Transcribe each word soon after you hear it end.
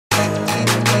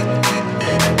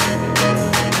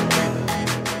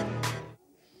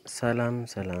ሰላም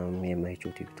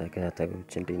የማይቾቲክ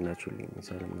ተከታታዮች እንደናችሁልኝ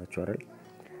ሰላም ናችሁ አይደል?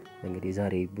 እንግዲህ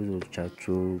ዛሬ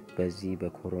ብዙዎቻችሁ በዚህ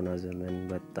በኮሮና ዘመን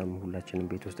በጣም ሁላችንም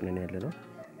ቤት ውስጥ ነን ያለነው።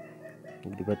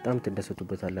 እንግዲህ በጣም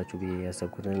ትደሰቱበታላችሁ ብዬ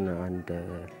ያሰብኩትን አንድ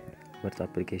ምርጥ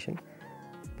አፕሊኬሽን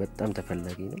በጣም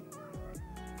ተፈላጊ ነው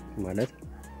ማለት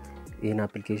ይሄን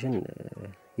አፕሊኬሽን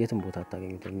የትም ቦታ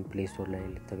አታገኙትም። ፕሌይ ስቶር ላይ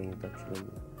ልታገኙታችሁ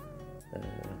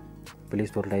ፕሌይ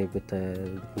ስቶር ላይ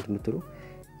ብትምትሉ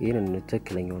ይሄንን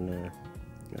ትክክለኛውን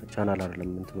ቻናል አይደለም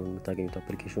እንትኑን የምታገኙት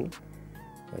አፕሊኬሽኑ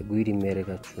ጉይድ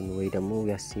የሚያደርጋችሁን ወይ ደግሞ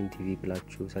ያሲን ቲቪ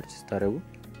ብላችሁ ሰርች ስታደርጉ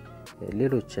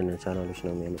ሌሎችን ቻናሎች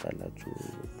ነው የሚያመጣላችሁ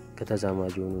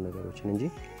ከተዛማጅ የሆኑ ነገሮችን እንጂ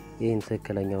ይሄን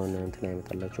ትክክለኛውን እንትን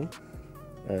አይመጣላችሁም።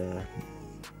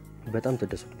 በጣም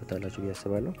ተደሰቱበታላችሁ ብዬ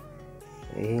አስባለሁ።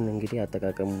 ይሄን እንግዲህ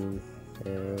አጠቃቀሙ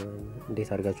እንዴት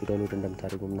አድርጋችሁ ዳውንሎድ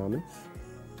እንደምታደርጉ ምናምን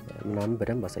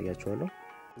በደንብ አሳያችኋለሁ።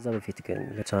 እዛ በፊት ግን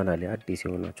ለቻናሌ አዲስ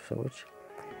የሆናችሁ ሰዎች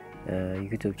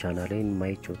ዩቲዩብ ቻናሌን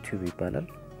ማይቾቲዩብ ይባላል።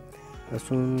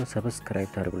 እሱን ሰብስክራይብ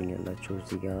ታደርጉልኛላችሁ።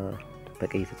 እዚህ ጋር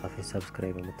በቀይ ተጻፈች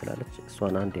ሰብስክራይብ የምትላለች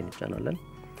እሷን አንዴ እንጫናለን።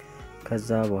 ከዛ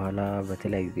በኋላ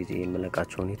በተለያዩ ጊዜ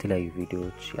የምለቃቸውን የተለያዩ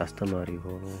ቪዲዮዎች አስተማሪ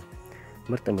ሆኖ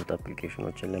ምርጥ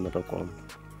አፕሊኬሽኖችን ለመጠቆም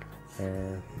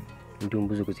እንዲሁም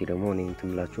ብዙ ጊዜ ደግሞ እኔ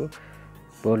እንትምላችሁ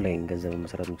በኦንላይን ገንዘብ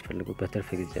መስራት የምትፈልጉ በትርፍ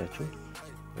ጊዜያችሁ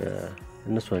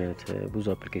እነሱ አይነት ብዙ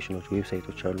አፕሊኬሽኖች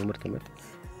ዌብሳይቶች አሉ ምርጥ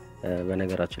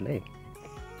በነገራችን ላይ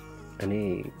እኔ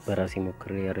በራሴ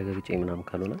ሞክሬ ያረጋግጬ ምናምን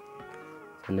ካልሆነ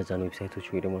እነዛን ዌብሳይቶች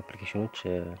ወይ ደግሞ አፕሊኬሽኖች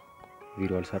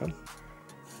ቪዲዮ አልሰራም።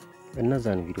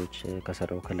 እነዛን ቪዲዮዎች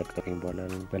ከሰራው ከለቀቀኝ በኋላ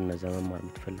በእነዛ መማር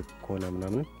የምትፈልጉ ከሆነ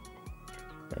ምናምን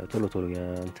ቶሎ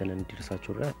ያንተን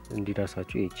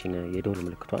እንዲደርሳችሁ እቺን የደወል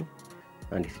ምልክቷን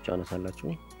አንዴ ትጫኑታላችሁ።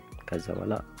 ከዛ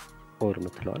በኋላ ኦል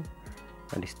ምትለዋን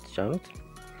አንዴ ስትጫኑት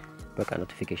በቃ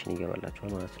ኖቲፊኬሽን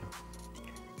ይገባላችኋል ማለት ነው።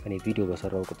 እኔ ቪዲዮ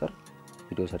በሰራው ቁጥር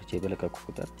ቪዲዮ ሰርቼ በለቀቁ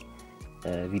ቁጥር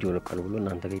ቪዲዮ ለቀቁ ብሎ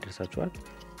እናንተ ጋር ይደርሳችኋል።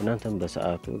 እናንተም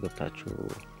በሰዓቱ ገብታችሁ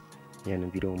ያንን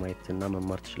ቪዲዮ ማየትና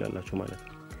መማር ትችላላችሁ ማለት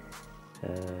ነው።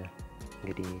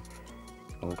 እንግዲህ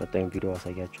አሁን ቀጣዩን ቪዲዮ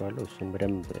አሳያችኋለሁ። እሱን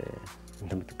በደንብ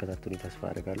እንደምትከታተሉ ተስፋ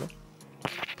አደርጋለሁ።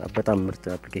 በጣም ምርጥ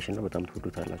አፕሊኬሽን ነው። በጣም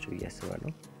ትወዱታላችሁ ብዬ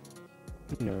አስባለሁ።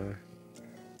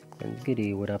 እንግዲህ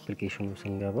ወደ አፕሊኬሽኑ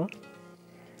ስንገባ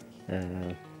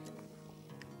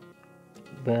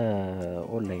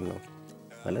በኦንላይን ነው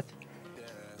ማለት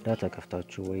ዳታ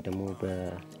ከፍታችሁ ወይ ደግሞ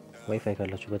በዋይፋይ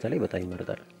ካላችሁ በተለይ በጣም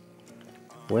ይመረጣል።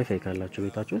 ዋይፋይ ካላችሁ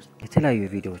ቤታችሁ ውስጥ የተለያዩ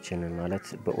ቪዲዮዎችን ማለት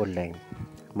በኦንላይን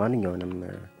ማንኛውንም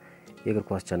የእግር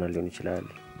ኳስ ቻናል ሊሆን ይችላል፣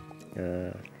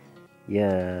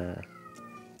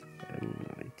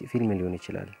 የፊልም ሊሆን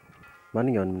ይችላል፣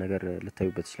 ማንኛውንም ነገር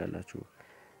ልታዩበት ትችላላችሁ።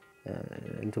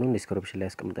 እንትኑን ዲስክሪፕሽን ላይ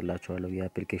አስቀምጥላችኋለሁ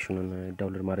የአፕሊኬሽኑን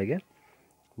ዳውንሎድ ማድረጊያ።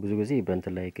 ብዙ ጊዜ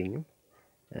በእንትን ላይ አይገኝም።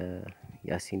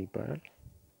 ያሲን ይባላል።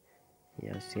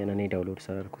 ያሲን እኔ ዳውንሎድ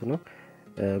ሰራርኩት ነው።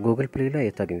 ጉግል ፕሌይ ላይ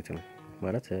የታገኙትም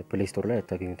ማለት ፕሌይ ስቶር ላይ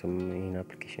የታገኙትም ይሄን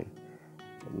አፕሊኬሽን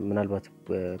ምናልባት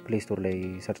ፕሌይ ስቶር ላይ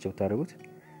ሰርች ብታደርጉት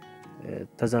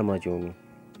ተዛማጅ የሆኑ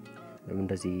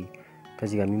እንደዚህ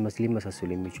ከዚህ ጋር ሊመሳሰሉ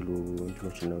የሚችሉ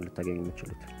እንትኖችን ነው ልታገኙ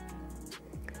የምትችሉት።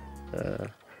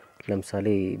 ለምሳሌ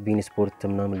bein ስፖርት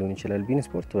ምናምን ሊሆን ይችላል። bein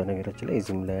ስፖርት በነገራችን ላይ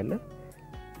እዚህም ላይ አለ።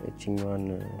 እቺኛዋን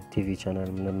ቲቪ ቻናል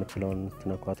ምንምትለውን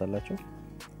ትነኳታላችሁ።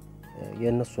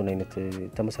 የነሱን አይነት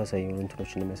ተመሳሳይ የሆኑ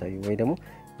እንትኖችን ነው የሚያሳዩ። ወይ ደግሞ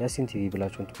ያሲን ቲቪ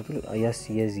ብላችሁ እንትከቱል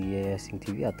ያሲን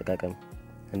ቲቪ አጠቃቀም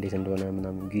እንዴት እንደሆነ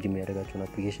ምናምን ቪዲዮ የሚያደርጋችሁን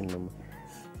አፕሊኬሽን ነው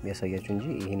የሚያሳያችሁ እንጂ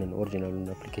ይሄንን ኦሪጂናሉን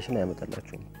አፕሊኬሽን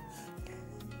አያመጣላችሁም።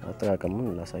 አጠቃቀሙን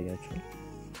ላሳያችሁ።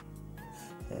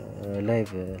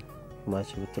 ላይቭ ማች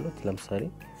ብትሉት ለምሳሌ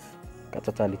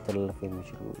ቀጥታ ሊተላለፉ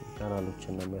የሚችሉ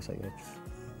ቻናሎችን ነው የሚያሳያችሁ።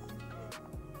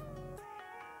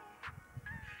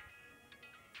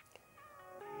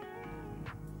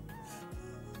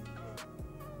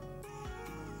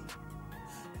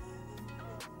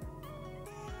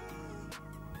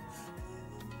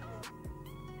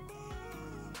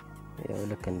 ያው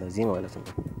ልክ እንደዚህ ማለት ነው።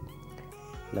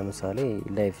 ለምሳሌ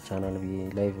ላይቭ ቻናል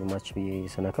ላይቭ ማች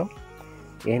ስነካው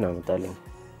ይሄን አመጣልኝ።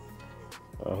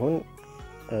 አሁን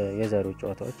የዛሬው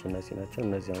ጨዋታዎች እነዚህ ናቸው።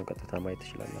 እነዚህ አሁን ቀጥታ ማየት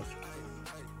ትችላላችሁ።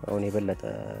 አሁን የበለጠ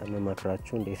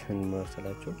መማክራችሁ እንዴት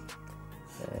እንመስላችሁ?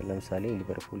 ለምሳሌ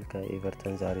ሊቨርፑል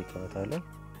ከኤቨርተን ዛሬ ጨዋታ አለ።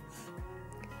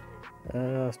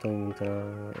 አስቶን ቪላ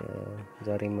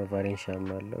ዛሬም ቫሌንሺያም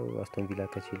አለው። አስቶን ቪላ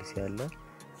ከቼልሲ አለ።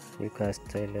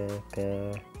 ኒውካስትል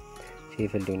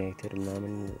ከሼፊልድ ዩናይትድ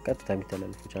ምናምን ቀጥታ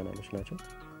የሚተላለፉ ቻናሎች ናቸው።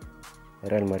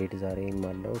 ሪያል ማድሪድ ዛሬም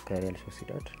አለው ከሪያል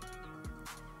ሶሲዳድ።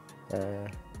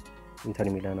 ኢንተር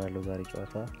ሚላን አለው ዛሬ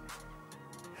ጨዋታ።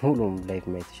 ሁሉም ላይቭ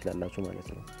ማየት ትችላላችሁ ማለት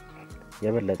ነው።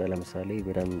 የበለጠ ለምሳሌ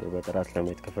በደንብ በጥራት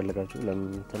ለማየት ከፈለጋችሁ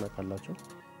ለምን ተነካላችሁ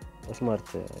ስማርት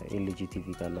ኤልጂ ቲቪ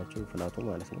ካላችሁ ፍላቱ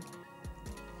ማለት ነው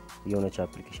የሆነች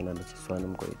አፕሊኬሽን አለች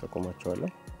እሷንም ቆይ ተቆማቸዋለሁ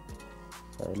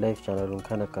ላይቭ ቻናሉን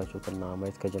ከነካችሁትና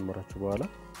ማየት ከጀመራችሁ በኋላ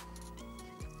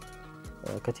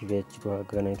ከቲቪያችሁ ጋር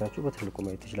ገናኝታችሁ በትልቁ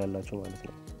ማየት ትችላላችሁ ማለት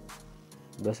ነው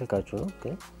በስልካችሁ ነው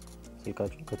ግን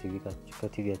ስልካችሁ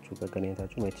ከቲቪያችሁ ጋር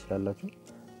ገናኝታችሁ ማየት ትችላላችሁ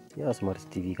ያ ስማርት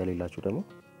ቲቪ ከሌላችሁ ደግሞ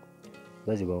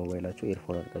በዚህ በሞባይላችሁ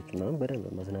ኤርፎን አድርጋችሁና በደንብ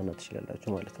መዝናናት ትችላላችሁ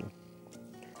ማለት ነው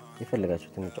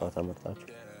የፈለጋችሁትን ጨዋታ መርጣችሁ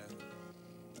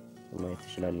ማየት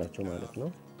ትችላላችሁ ማለት ነው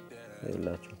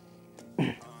ይላችሁ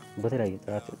በተለያየ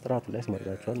ጥራቱ ላይ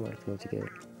ስማርታችኋል ማለት ነው እዚህ ጋር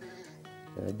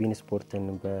bein ስፖርትን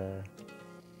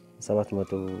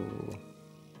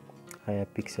በ720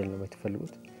 ፒክሰል ነው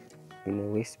የምትፈልጉት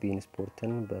bein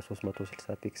ስፖርትን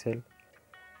በ360 ፒክሰል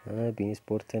bein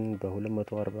ስፖርትን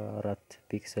በ244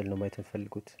 ፒክሰል ነው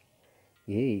የምትፈልጉት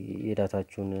ይሄ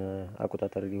የዳታችሁን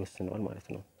አቆጣጠር ይወስነዋል ማለት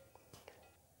ነው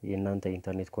የእናንተ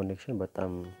ኢንተርኔት ኮኔክሽን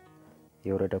በጣም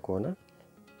የወረደ ከሆነ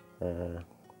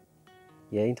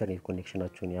የኢንተርኔት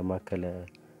ኮኔክሽናችሁን ያማከለ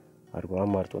አድርጎ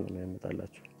አማርጦ ነው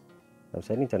የሚያመጣላችሁ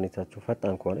ለምሳሌ ኢንተርኔታችሁ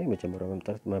ፈጣን ከሆነ የመጀመሪያው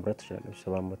መምረጥ ትችላላችሁ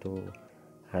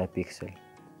 720 ፒክሰል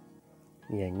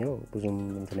ያኛው ብዙም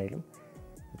እንትን አይልም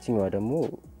እቺኛዋ ደግሞ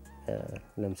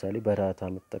ለምሳሌ በዳታ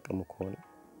የምትጠቀሙ ከሆነ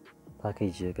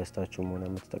ፓኬጅ ገዝታችሁ ሆነ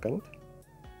የምትጠቀሙት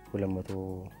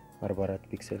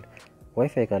 244 ፒክሰል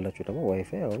ዋይፋይ ካላችሁ ደግሞ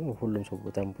ዋይፋይ አሁን ሁሉም ሰው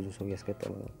በጣም ብዙ ሰው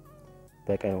ያስገጠመ ነው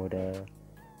በቀን ወደ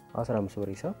 15 ብር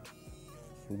ሂሳብ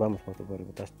በ500 ብር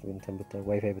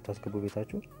ዋይፋይ ብታስገቡ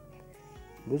ቤታችሁ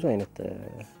ብዙ አይነት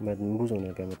ብዙ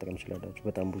ነገር መጠቀም ትችላላችሁ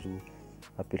በጣም ብዙ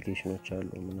አፕሊኬሽኖች አሉ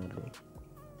ምን አሉ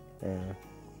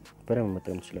በደንብ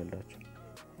መጠቀም ትችላላችሁ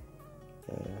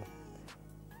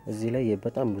እዚህ ላይ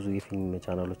በጣም ብዙ የፊልም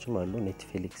ቻናሎችም አሉ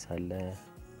ኔትፍሊክስ አለ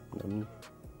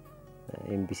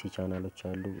ኤምቢሲ ቻናሎች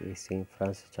አሉ ኤስኤን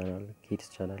ፍራንስ ቻናል ኪድስ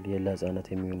ቻናል የለህፃናት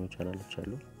የሚሆኑ ቻናሎች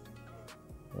አሉ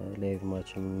ላይቭ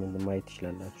ማችም ማየት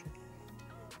ትችላላችሁ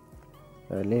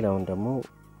ሌላውን ደግሞ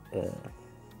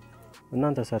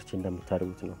እናንተ ሰርች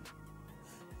እንደምታደርጉት ነው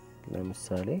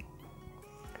ለምሳሌ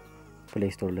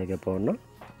ፕሌይ ስቶር ላይ ገባውና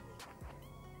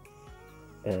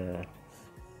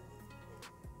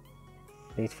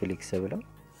ኔትፍሊክስ ብለው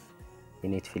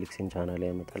የኔትፍሊክስን ቻናል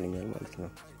ያመጣልኛል ማለት ነው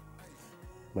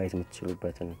ማየት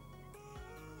የምትችሉበትን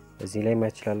እዚህ ላይ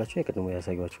ማየት ትችላላችሁ የቀድሞ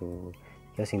ያሳያችሁ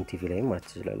ያሲን ቲቪ ላይ ማየት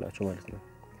ትችላላችሁ ማለት ነው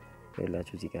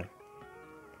ይላችሁ እዚህ ጋር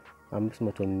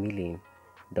 500 ሚሊዮን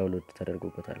ዳውንሎድ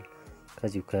ተደርጎበታል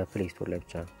ከዚሁ ከፕሌይ ስቶር ላይ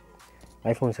ብቻ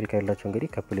አይፎን ስልክ ያላችሁ እንግዲህ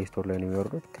ከፕሌይ ስቶር ላይ ነው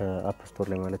የሚወርዱት ከአፕ ስቶር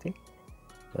ላይ ማለት ነው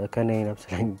ከናይን አፕስ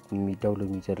ላይ ዳውንሎድ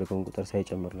የሚደረገውን ቁጥር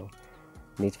ሳይጨምር ነው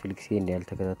ኔትፍሊክስ ያል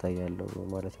ተከታታይ ያለው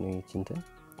ማለት ነው እንትን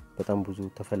በጣም ብዙ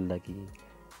ተፈላጊ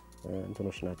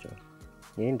እንትኖች ናቸው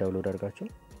ይሄን ዳውንሎድ አድርጋችሁ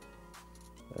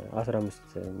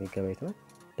 15 ሜጋባይት ነው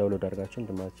ዳውንሎድ አድርጋችሁ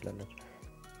እንደማለት ይችላልላችሁ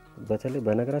በተለይ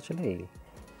በነገራችን ላይ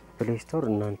ፕሌይ ስቶር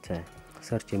እናንተ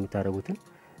ሰርች የምታደርጉትን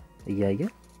እያየ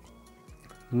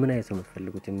ምን አይነት ነው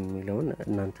የምትፈልጉት የሚለውን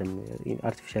እናንተም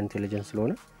አርቲፊሻል ኢንተለጀንስ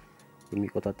ስለሆነ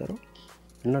የሚቆጣጠረው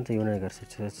እናንተ የሆነ ነገር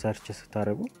ሰርች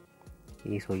ስታደርጉ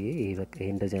ይሄ ሰውዬ ይሄ በቃ ይሄ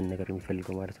እንደዚህ አይነት ነገር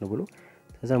የሚፈልገው ማለት ነው ብሎ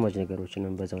ተዛማጅ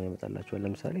ነገሮችንም በዛው ያመጣላችኋል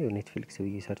ለምሳሌ ኔትፍሊክስ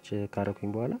ብዬ ሰርች ካረኩኝ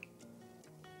በኋላ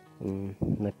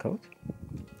ነካውት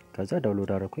ከዛ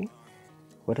ዳውንሎድ አረኩኝ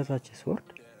ወደ ታች ስወርድ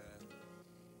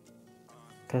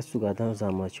ከሱ ጋር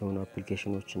ተዛማጅ የሆኑ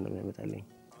አፕሊኬሽኖችን ነው የሚያመጣልኝ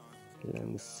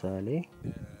ለምሳሌ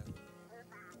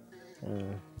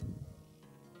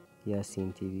ያሲን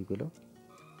ቲቪ ብሎ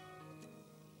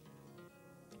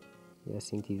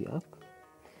ያሲን ቲቪ አፕ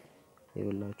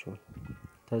ይኸውላችሁ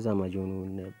ተዛማጅ የሆኑ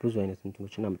ብዙ አይነት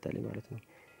እንትኖችን አመጣልኝ ማለት ነው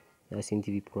ያሲን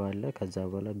ቲቪ ፕሮ አለ ከዛ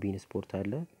በኋላ bein ስፖርት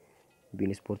አለ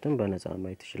bein ስፖርትን በነፃ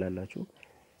ማየት ትችላላችሁ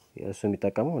እሱ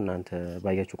የሚጠቀመው እናንተ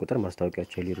ባያችሁ ቁጥር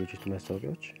ማስታወቂያዎች የሌሎች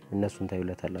ማስታወቂያዎች እነሱን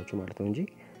ታዩለታላችሁ ማለት ነው እንጂ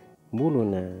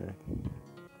ሙሉን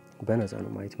በነፃ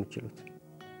ነው ማየት የምትችሉት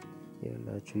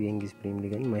ይኸውላችሁ የእንግሊዝ ፕሪሚየር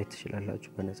ሊግን ማየት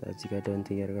ትችላላችሁ በነፃ እዚህ ጋር ዳውንሎድ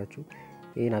ያደርጋችሁ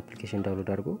ይሄን አፕሊኬሽን ዳውንሎድ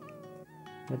አድርጎ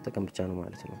መጠቀም ብቻ ነው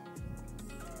ማለት ነው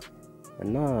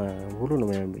እና ሁሉንም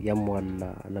ያሟላ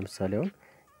ለምሳሌ አሁን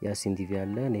ያሲን ቲቪ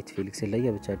አለ ኔትፍሊክስ ላይ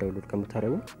ብቻ ዳውንሎድ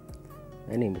ከምታረጉ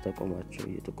እኔ መጠቆማችሁ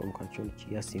እየተጠቆምካችሁ እቺ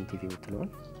ያሲን ቲቪ የምትለዋል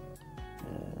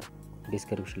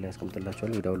ዲስክሪፕሽን ላይ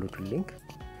አስቀምጥላችኋለሁ የዳውንሎድ ሊንክ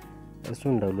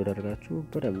እሱን ዳውንሎድ አድርጋችሁ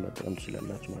በደንብ መጠቀም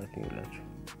ትችላላችሁ ማለት ነው ይላችሁ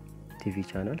ቲቪ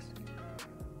ቻናልስ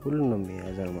ሁሉንም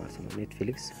ያዛል ማለት ነው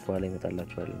ኔትፍሊክስ በኋላ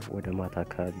ይመጣላችኋል ወደ ማታ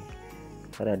አካባቢ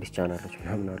አዳዲስ ቻናሎች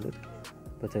ምናምን አሉት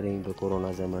በተለይ በኮሮና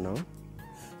ዘመናው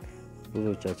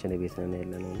ብዙዎቻችን ቤት ነን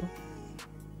ያለነውና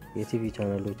የቲቪ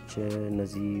ቻናሎች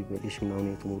እነዚህ በዲሽ ምናምን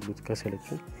የተሞሉት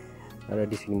ከሰለቹን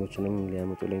አዳዲስ ፊልሞችንም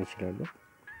ሊያመጡልን ይችላሉ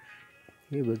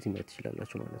ይሄ በዚህ ማየት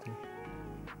ትችላላችሁ ማለት ነው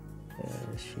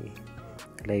እሺ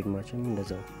ላይቭ ማችም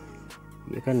እንደዛው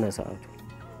የከነ ሰዓቱ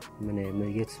ምን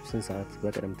የት ስንት ሰዓት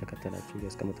በቀደም ተከተላችሁ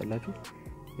ያስቀምጣላችሁ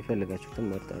ይፈልጋችሁትን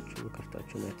መርጣችሁ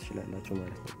ከፍታችሁ ማየት ትችላላችሁ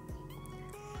ማለት ነው።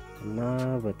 እና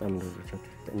በጣም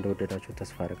እንደወደዳችሁ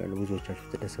ተስፋ አደርጋለሁ። ብዙዎቻችሁ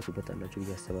ተደሰቱበታላችሁ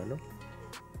ብዬ አስባለሁ።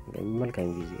 መልካም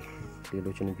ጊዜ።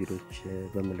 ሌሎችን ቪዲዮዎች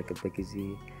በመለቀቅበት ጊዜ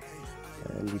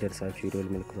እንዲደርሳችሁ የደወል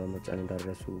ምልክቱን መጫን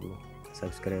እንዳትረሱ።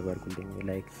 ሰብስክራይብ አድርጉልኝ።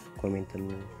 ላይክ ኮሜንትን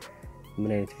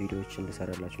ምን አይነት ቪዲዮዎች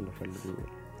እንድሰራላችሁ እንደፈልጉ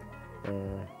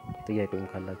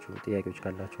ጥያቄዎች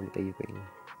ካላችሁ ጠይቁኝ።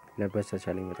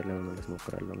 ለበተቻለኝ መጠን ለመመለስ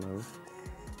ሞክራለሁ።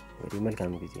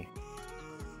 መልካም ጊዜ